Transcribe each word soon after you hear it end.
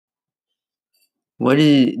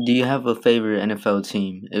Do you have a favorite NFL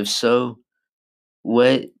team? If so,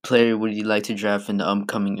 what player would you like to draft in the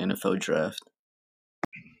upcoming NFL draft?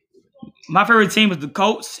 My favorite team is the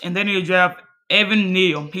Colts, and they need to draft Evan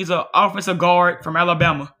Neal. He's an offensive guard from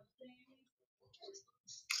Alabama.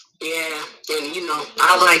 Yeah, and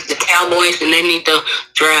I like the Cowboys, and they need to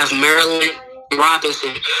draft Maryland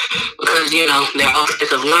Robinson because their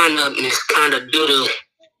offensive lineup is kind of doo doo.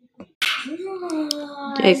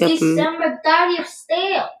 Jacob,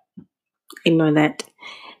 ignore that.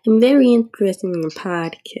 I'm very interested in your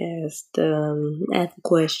podcast. Ask a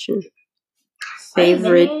question.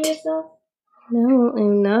 Favorite? No,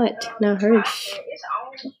 I'm not. Not her.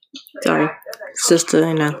 Sorry, sister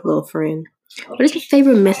and a little friend. What is your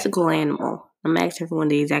favorite mythical animal? I'm asking everyone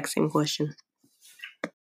the exact same question.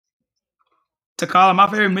 To call it, my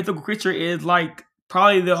favorite mythical creature is like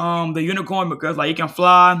probably the unicorn because like he can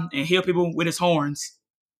fly and heal people with his horns.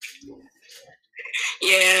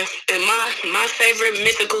 Yeah, and my favorite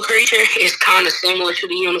mythical creature is kind of similar to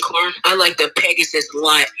the unicorn. I like the Pegasus a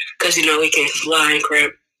lot because it can fly and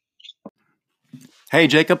crap. Hey,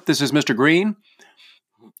 Jacob, this is Mr. Green.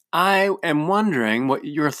 I am wondering what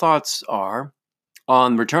your thoughts are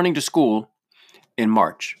on returning to school in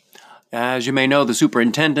March. As you may know, the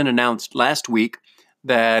superintendent announced last week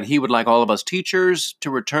that he would like all of us teachers to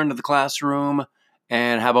return to the classroom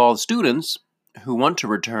and have all the students who want to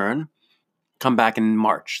return come back in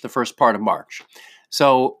March, the first part of March.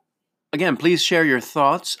 So, again, please share your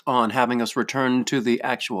thoughts on having us return to the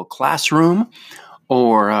actual classroom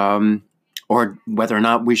or whether or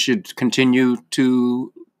not we should continue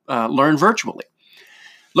to learn virtually.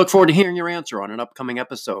 Look forward to hearing your answer on an upcoming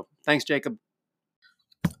episode. Thanks, Jacob.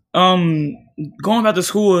 Going back to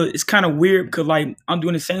school is kind of weird because like I'm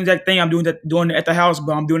doing the same exact thing I'm doing it at the house,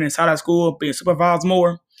 but I'm doing it inside of school, being supervised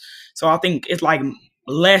more. So I think it's like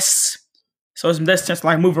less. So it's less chance to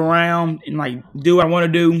like move around and like do what I want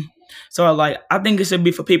to do. So like I think it should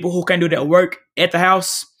be for people who can do that work at the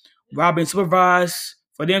house while being supervised,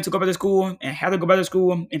 for them to go back to school and have to go back to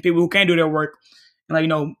school, and people who can't do their work and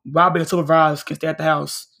like while being supervised can stay at the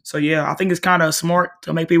house. So yeah, I think it's kind of smart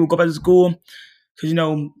to make people go back to school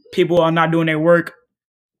because people are not doing their work.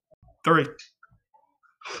 3.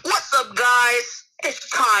 What's up, guys? It's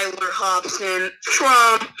Tyler Hopson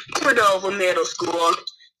from Cordova Middle School.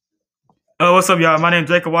 What's up, y'all? My name's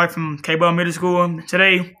Jacob White from K-Bell Middle School.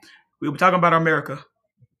 Today, we'll be talking about America.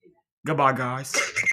 Goodbye, guys.